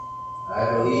I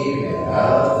believe in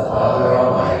God the Father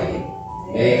Almighty,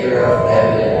 maker of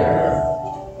heaven and earth,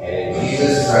 and in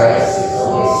Jesus Christ, his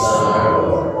only Son, our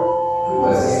Lord, who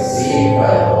was conceived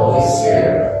by the Holy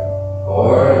Spirit,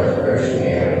 born of the Virgin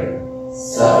Mary,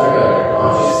 suffered under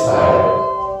Pontius Pilate,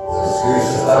 was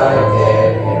crucified,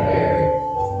 dead, and buried.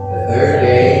 The third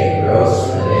day he rose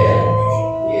from the dead.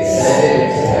 He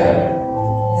ascended into heaven,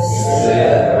 and stood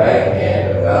at the right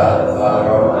hand of God the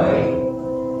Father Almighty.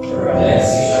 From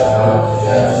thence he shall come to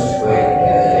judge the quick and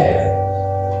the dead.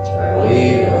 I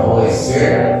believe in the Holy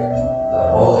Spirit, the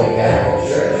Holy Catholic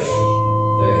Church,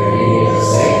 the communion of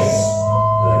saints,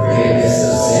 the forgiveness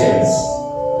of sins,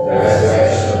 the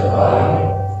resurrection of the body,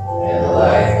 and the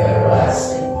life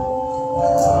everlasting.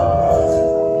 Amen.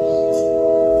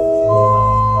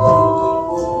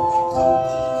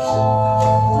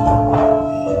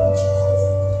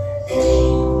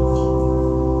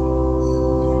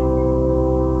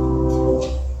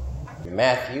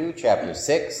 Matthew chapter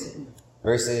 6,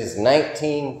 verses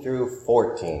 19 through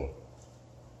 14.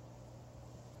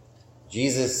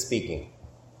 Jesus speaking.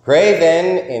 Pray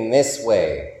then in this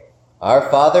way, Our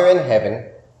Father in heaven,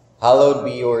 hallowed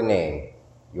be your name.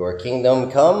 Your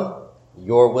kingdom come,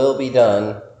 your will be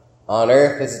done, on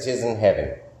earth as it is in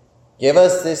heaven. Give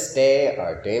us this day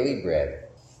our daily bread,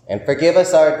 and forgive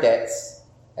us our debts,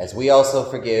 as we also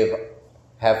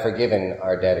have forgiven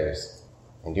our debtors.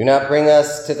 And do not bring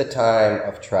us to the time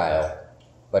of trial,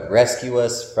 but rescue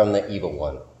us from the evil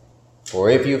one.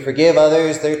 For if you forgive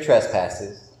others their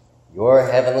trespasses, your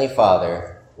heavenly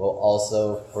Father will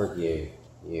also forgive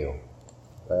you.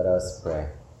 Let us pray.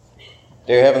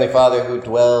 Dear Heavenly Father who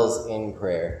dwells in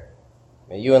prayer,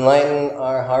 may you enlighten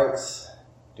our hearts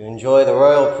to enjoy the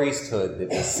royal priesthood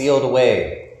that is sealed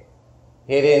away,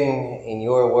 hidden in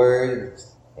your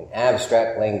words in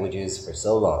abstract languages for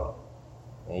so long.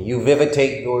 May you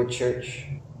vivitate your church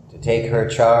to take her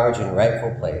charge and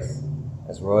rightful place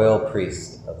as royal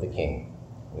priest of the King.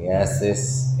 We ask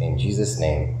this in Jesus'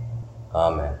 name.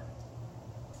 Amen.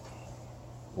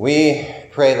 We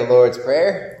pray the Lord's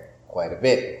Prayer quite a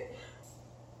bit,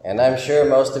 and I'm sure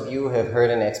most of you have heard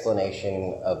an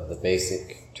explanation of the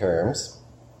basic terms.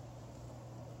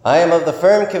 I am of the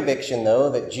firm conviction, though,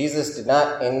 that Jesus did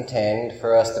not intend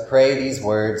for us to pray these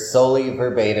words solely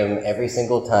verbatim every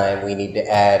single time we need to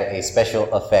add a special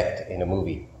effect in a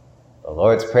movie. The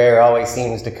Lord's Prayer always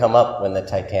seems to come up when the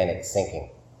Titanic's sinking.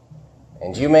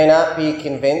 And you may not be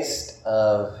convinced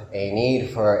of a need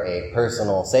for a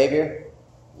personal Savior.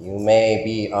 You may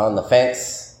be on the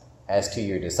fence as to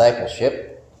your discipleship.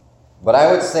 But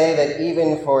I would say that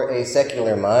even for a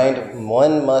secular mind,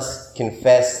 one must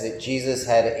confess that Jesus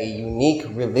had a unique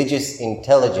religious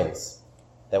intelligence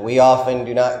that we often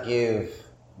do not give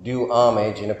due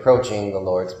homage in approaching the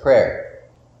Lord's Prayer.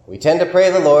 We tend to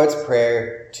pray the Lord's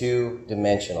Prayer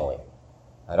two-dimensionally.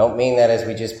 I don't mean that as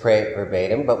we just pray it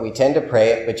verbatim, but we tend to pray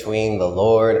it between the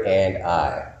Lord and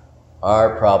I,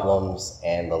 our problems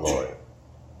and the Lord.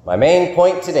 My main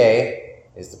point today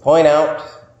is to point out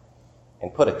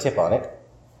and put a tip on it,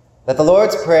 that the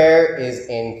Lord's Prayer is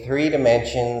in 3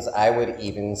 dimensions, I would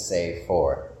even say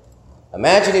 4.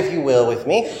 Imagine, if you will, with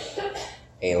me,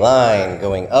 a line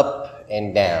going up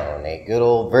and down, a good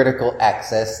old vertical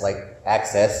axis like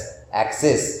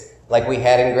we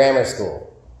had in grammar school.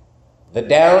 The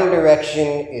down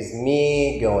direction is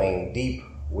me going deep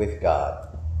with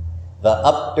God. The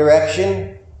up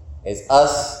direction is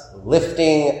us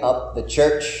lifting up the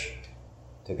church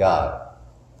to God.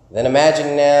 Then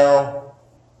imagine now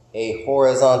a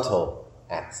horizontal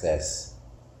axis.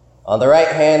 On the right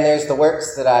hand, there's the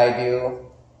works that I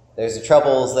do. There's the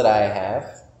troubles that I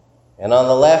have. And on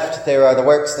the left, there are the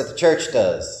works that the church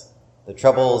does, the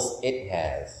troubles it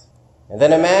has. And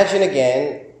then imagine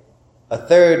again a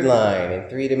third line in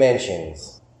 3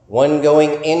 dimensions. One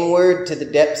going inward to the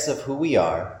depths of who we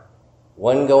are.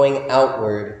 One going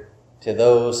outward to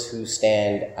those who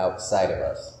stand outside of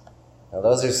us. Now,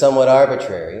 those are somewhat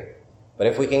arbitrary, but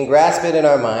if we can grasp it in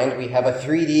our mind, we have a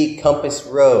 3D compass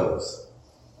rose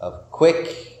of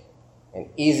quick and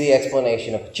easy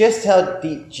explanation of just how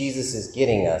deep Jesus is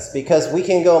getting us, because we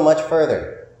can go much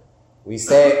further. We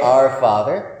say, Our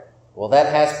Father. Well,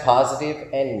 that has positive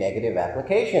and negative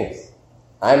applications.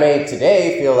 I may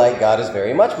today feel like God is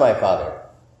very much my Father.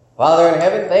 Father in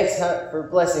heaven, thanks for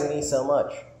blessing me so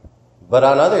much. But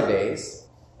on other days,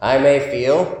 I may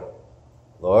feel,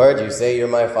 Lord, you say you're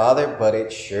my Father, but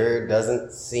it sure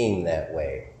doesn't seem that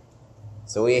way.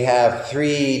 So we have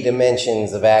 3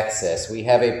 dimensions of access. We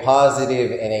have a positive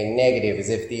and a negative, as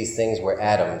if these things were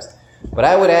atoms. But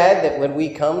I would add that when we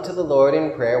come to the Lord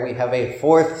in prayer, we have a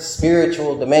 4th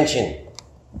spiritual dimension,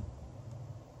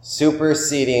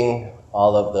 superseding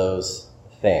all of those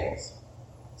things.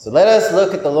 So let us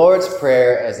look at the Lord's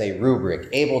Prayer as a rubric,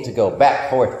 able to go back,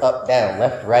 forth, up, down,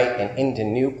 left, right, and into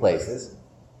new places.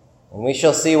 And we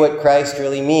shall see what Christ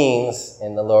really means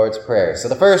in the Lord's Prayer. So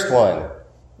the first one,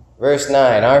 verse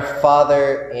 9, Our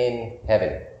Father in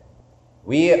heaven.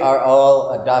 We are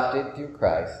all adopted through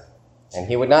Christ, and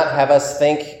he would not have us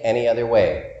think any other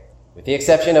way. With the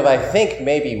exception of, I think,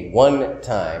 maybe one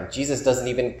time, Jesus doesn't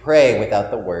even pray without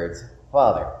the words,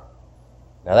 Father.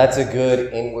 Now that's a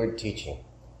good inward teaching.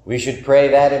 We should pray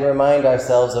that and remind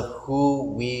ourselves of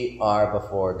who we are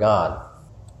before God.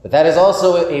 But that is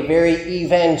also a very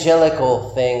evangelical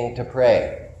thing to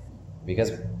pray.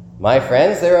 Because, my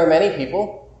friends, there are many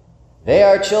people, they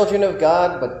are children of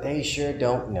God, but they sure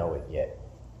don't know it yet.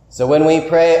 So when we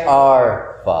pray,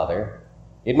 Our Father,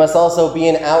 it must also be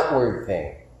an outward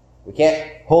thing. We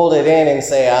can't hold it in and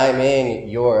say, I'm in,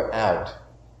 you're out.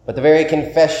 But the very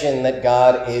confession that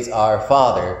God is our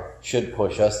Father should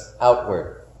push us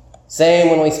outward. Same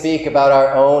when we speak about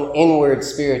our own inward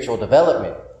spiritual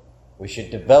development. We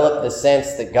should develop the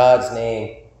sense that God's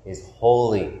name is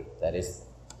holy. That is,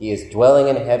 he is dwelling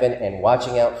in heaven and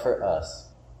watching out for us.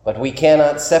 But we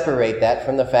cannot separate that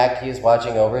from the fact he is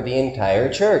watching over the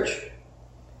entire church.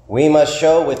 We must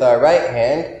show with our right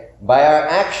hand, by our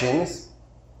actions,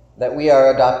 that we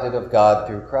are adopted of God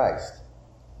through Christ.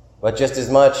 But just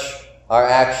as much, our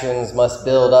actions must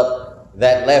build up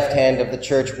that left hand of the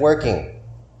church working.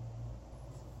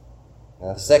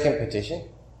 Now, the second petition,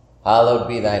 Hallowed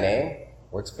be thy name,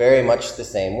 works very much the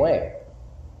same way.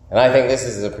 And I think this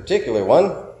is a particular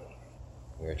one.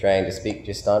 We are trying to speak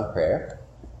just on prayer.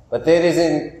 But it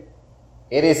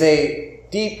is a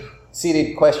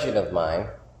deep-seated question of mine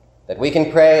that we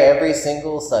can pray every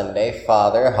single Sunday,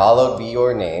 Father, hallowed be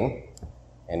your name.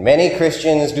 And many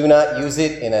Christians do not use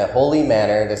it in a holy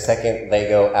manner the second they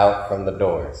go out from the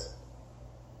doors.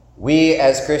 We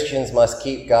as Christians must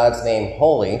keep God's name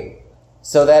holy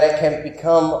so that it can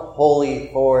become holy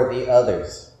for the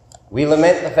others. We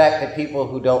lament the fact that people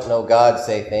who don't know God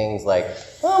say things like,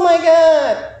 oh my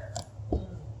God!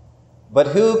 But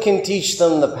who can teach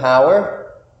them the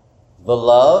power, the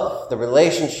love, the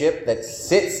relationship that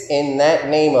sits in that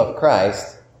name of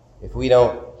Christ if we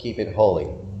don't keep it holy?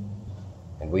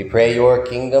 And we pray your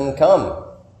kingdom come.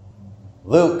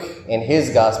 Luke, in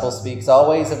his gospel, speaks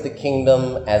always of the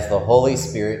kingdom as the Holy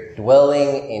Spirit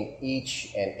dwelling in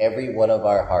each and every one of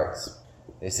our hearts.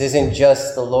 This isn't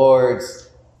just the Lord's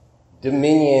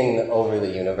dominion over the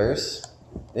universe.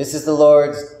 This is the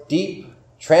Lord's deep,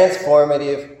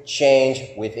 transformative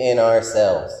change within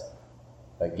ourselves.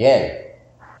 Again,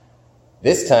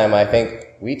 this time I think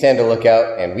we tend to look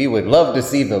out and we would love to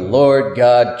see the Lord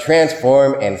God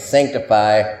transform and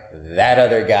sanctify that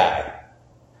other guy.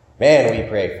 Man, we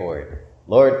pray for it.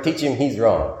 Lord, teach him he's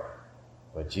wrong.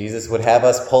 But Jesus would have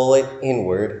us pull it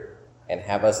inward and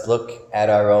have us look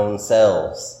at our own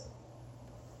selves.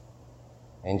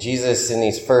 And Jesus, in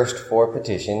these first four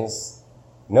petitions,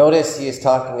 notice he is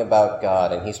talking about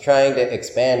God, and he's trying to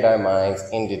expand our minds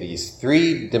into these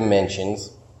three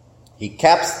dimensions. He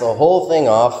caps the whole thing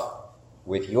off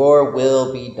with your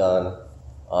will be done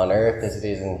on earth as it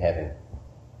is in heaven.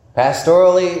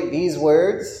 Pastorally, these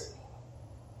words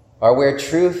are where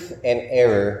truth and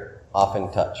error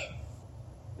often touch.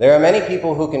 There are many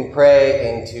people who can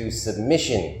pray into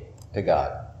submission to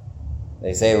God.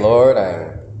 They say, Lord,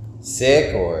 I'm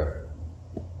sick, or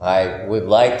I would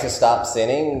like to stop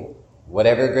sinning.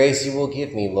 Whatever grace you will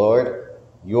give me, Lord,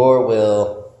 your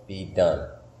will be done.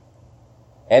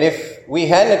 And if we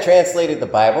hadn't translated the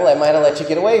Bible, I might have let you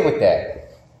get away with that.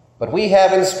 But we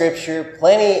have in Scripture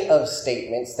plenty of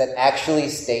statements that actually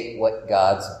state what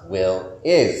God's will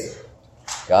is.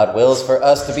 God wills for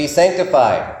us to be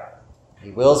sanctified.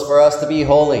 He wills for us to be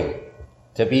holy,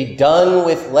 to be done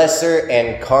with lesser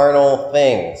and carnal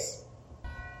things.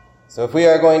 So if we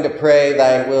are going to pray,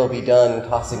 Thine will be done,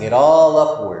 tossing it all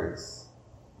upwards,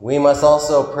 we must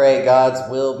also pray God's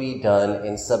will be done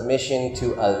in submission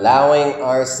to allowing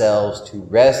ourselves to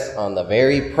rest on the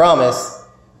very promise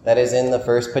that is in the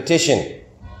first petition,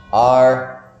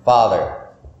 Our Father.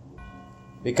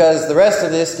 Because the rest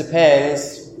of this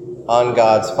depends on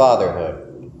God's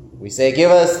fatherhood. We say, give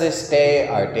us this day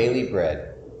our daily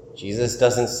bread. Jesus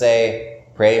doesn't say,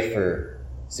 pray for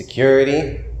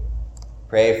security,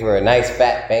 pray for a nice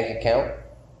fat bank account.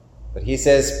 But he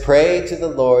says, pray to the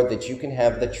Lord that you can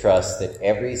have the trust that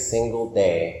every single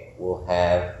day will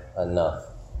have enough.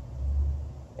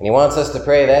 And he wants us to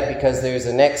pray that because there's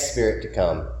a next spirit to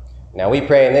come. Now, we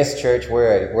pray in this church,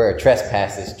 we're a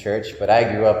trespasses church, but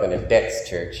I grew up in a debts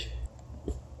church.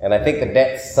 And I think the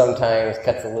debts sometimes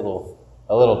cuts a little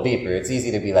a little deeper. It's easy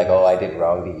to be like, oh, I did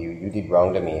wrong to you, you did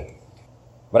wrong to me.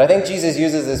 But I think Jesus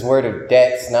uses this word of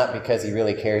debts not because he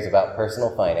really cares about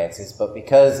personal finances, but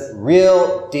because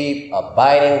real, deep,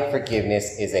 abiding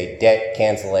forgiveness is a debt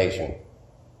cancellation.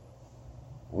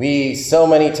 We so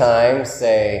many times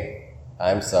say,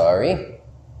 I'm sorry,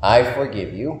 I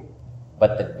forgive you,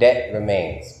 but the debt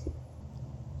remains.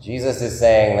 Jesus is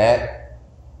saying that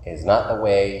is not the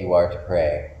way you are to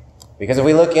pray. Because if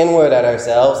we look inward at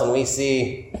ourselves and we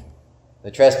see the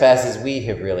trespasses we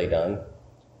have really done,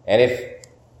 and if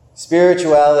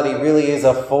spirituality really is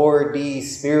a 4D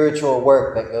spiritual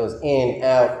work that goes in,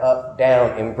 out, up,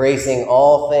 down, embracing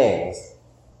all things,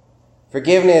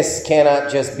 forgiveness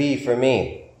cannot just be for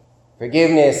me.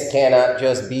 Forgiveness cannot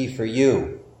just be for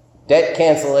you. Debt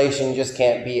cancellation just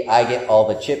can't be, I get all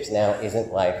the chips now,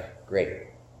 isn't life great?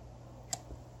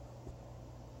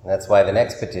 And that's why the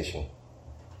next petition.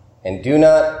 And do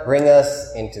not bring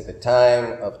us into the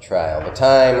time of trial, the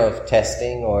time of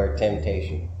testing or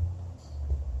temptation.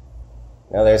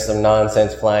 Now there's some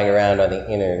nonsense flying around on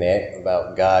the internet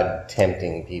about God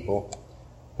tempting people.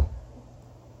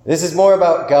 This is more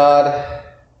about God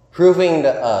proving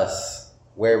to us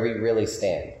where we really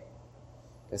stand.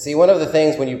 You see, one of the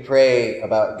things when you pray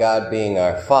about God being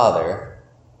our Father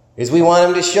is we want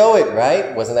him to show it,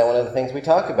 right? Wasn't that one of the things we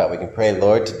talked about? We can pray,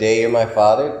 Lord, today you're my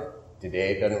Father.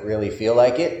 Today it doesn't really feel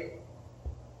like it.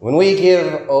 When we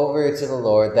give over to the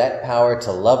Lord that power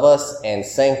to love us and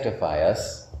sanctify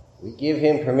us, we give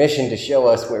him permission to show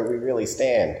us where we really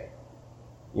stand.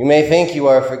 You may think you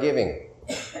are forgiving.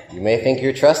 You may think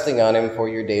you're trusting on him for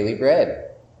your daily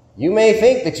bread. You may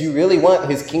think that you really want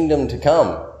his kingdom to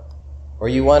come, or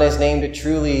you want his name to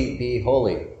truly be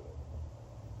holy.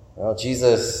 Well,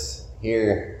 Jesus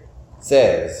here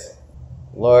says,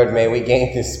 Lord, may we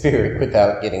gain this spirit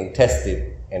without getting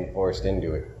tested and forced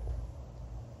into it.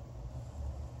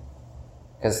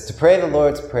 Because to pray the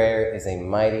Lord's Prayer is a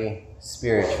mighty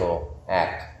spiritual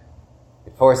act.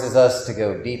 It forces us to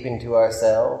go deep into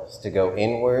ourselves, to go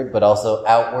inward, but also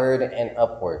outward and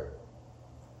upward.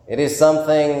 It is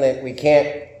something that we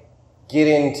can't get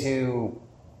into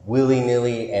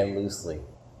willy-nilly and loosely.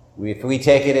 If we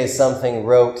take it as something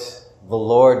rote, the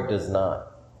Lord does not.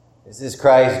 This is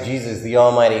Christ Jesus, the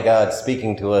Almighty God,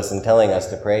 speaking to us and telling us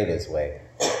to pray this way.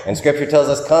 And Scripture tells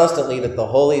us constantly that the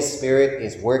Holy Spirit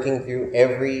is working through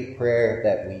every prayer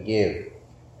that we give.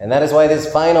 And that is why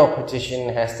this final petition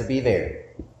has to be there.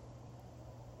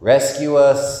 Rescue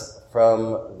us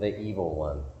from the evil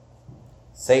one.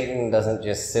 Satan doesn't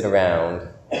just sit around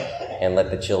and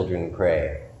let the children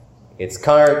pray. It's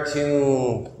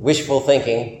cartoon wishful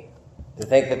thinking to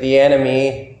think that the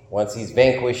enemy, once he's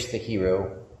vanquished the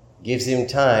hero, gives him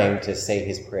time to say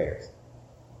his prayers.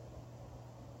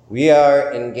 We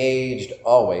are engaged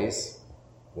always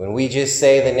when we just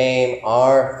say the name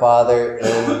Our Father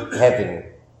in Heaven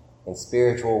in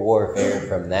spiritual warfare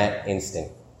from that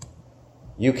instant.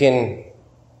 You can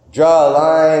draw a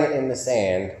line in the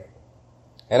sand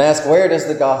and ask, where does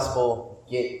the gospel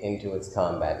get into its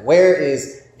combat? Where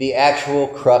is the actual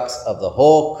crux of the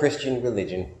whole Christian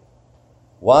religion?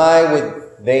 Why would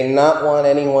they not want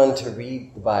anyone to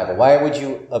read the Bible? Why would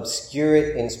you obscure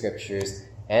it in scriptures?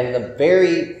 And the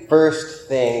very first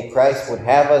thing Christ would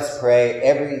have us pray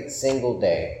every single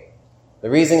day, the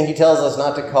reason he tells us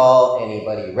not to call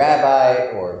anybody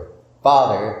rabbi or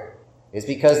father, is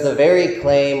because the very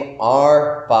claim,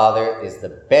 Our Father, is the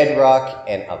bedrock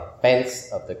and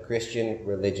offense of the Christian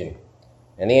religion.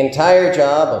 And the entire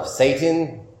job of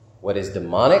Satan, what is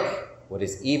demonic, what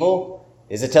is evil,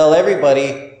 is to tell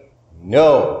everybody,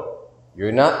 no,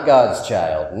 you're not God's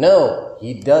child. No,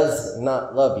 he does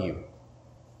not love you.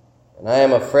 And I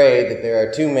am afraid that there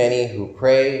are too many who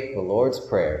pray the Lord's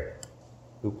Prayer,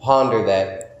 who ponder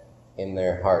that in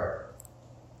their heart.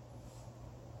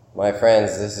 My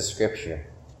friends, this is Scripture.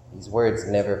 These words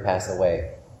never pass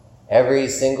away. Every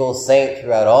single saint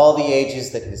throughout all the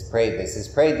ages that has prayed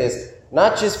this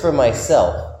not just for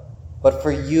myself, but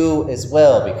for you as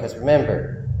well. Because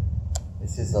remember,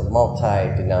 this is a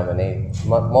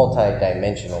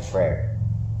multi-dimensional prayer.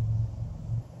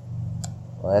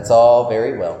 Well, that's all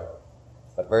very well.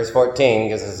 But verse 14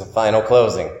 gives us a final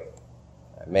closing.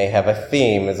 I may have a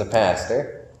theme as a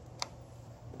pastor,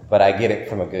 but I get it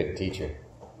from a good teacher.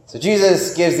 So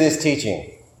Jesus gives this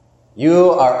teaching.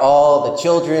 You are all the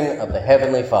children of the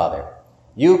Heavenly Father.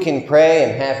 You can pray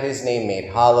and have his name made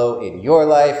hollow in your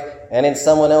life and in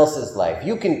someone else's life.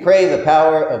 You can pray the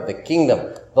power of the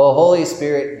kingdom, the Holy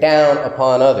Spirit, down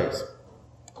upon others.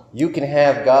 You can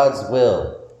have God's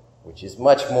will, which is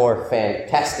much more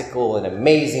fantastical and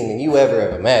amazing than you ever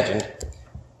have imagined.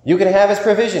 You can have his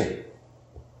provision.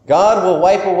 God will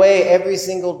wipe away every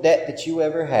single debt that you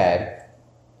ever had,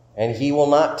 and he will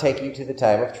not take you to the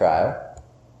time of trial.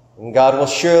 And God will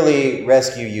surely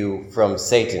rescue you from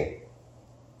Satan.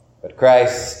 But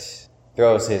Christ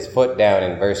throws his foot down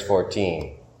in verse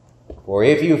 14. For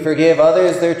if you forgive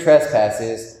others their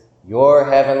trespasses,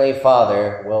 your heavenly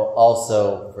Father will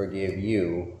also forgive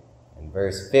you. In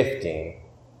verse 15.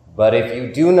 But if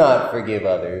you do not forgive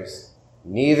others,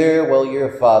 neither will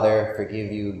your Father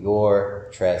forgive you your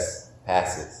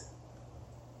trespasses.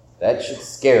 That should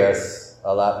scare us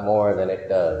a lot more than it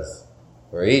does.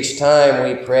 For each time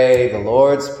we pray the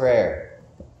Lord's Prayer,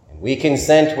 and we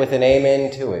consent with an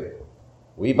amen to it,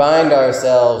 we bind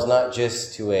ourselves not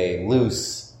just to a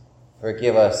loose,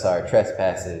 forgive us our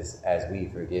trespasses as we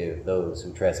forgive those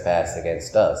who trespass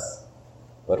against us,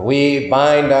 but we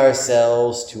bind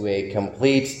ourselves to a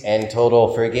complete and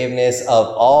total forgiveness of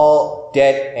all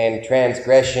debt and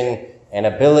transgression and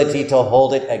ability to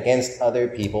hold it against other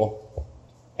people,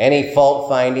 any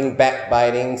fault-finding,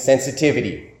 backbiting,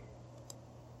 sensitivity,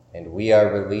 and we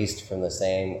are released from the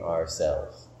same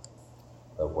ourselves.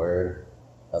 The word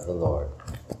of the Lord.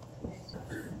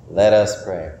 Let us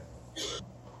pray.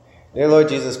 Dear Lord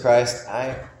Jesus Christ,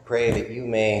 I pray that you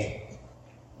may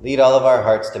lead all of our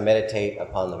hearts to meditate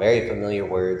upon the very familiar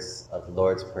words of the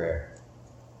Lord's Prayer.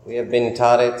 We have been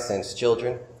taught it since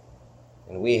children,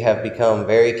 and we have become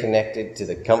very connected to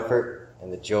the comfort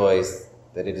and the joys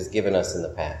that it has given us in the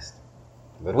past.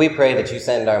 But we pray that you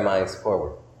send our minds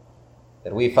forward,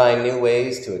 that we find new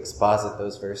ways to exposit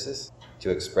those verses, to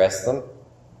express them,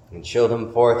 and show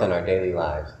them forth in our daily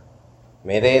lives.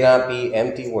 May they not be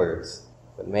empty words,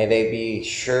 but may they be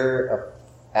sure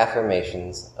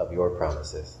affirmations of your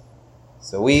promises.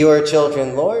 So we, your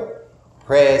children, Lord,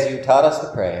 pray as you taught us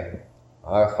to pray.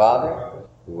 Our Father,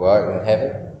 who art in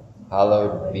heaven,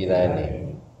 hallowed be thy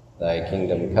name. Thy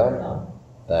kingdom come,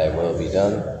 thy will be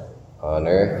done, on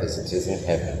earth as it is in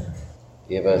heaven.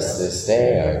 Give us this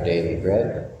day our daily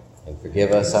bread, and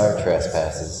forgive us our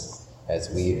trespasses, as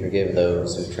we forgive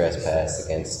those who trespass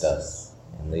against us.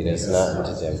 And lead us not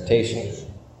into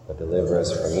temptation, but deliver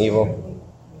us from evil.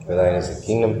 For thine is the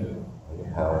kingdom, and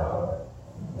the power,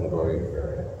 and the glory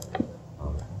forever.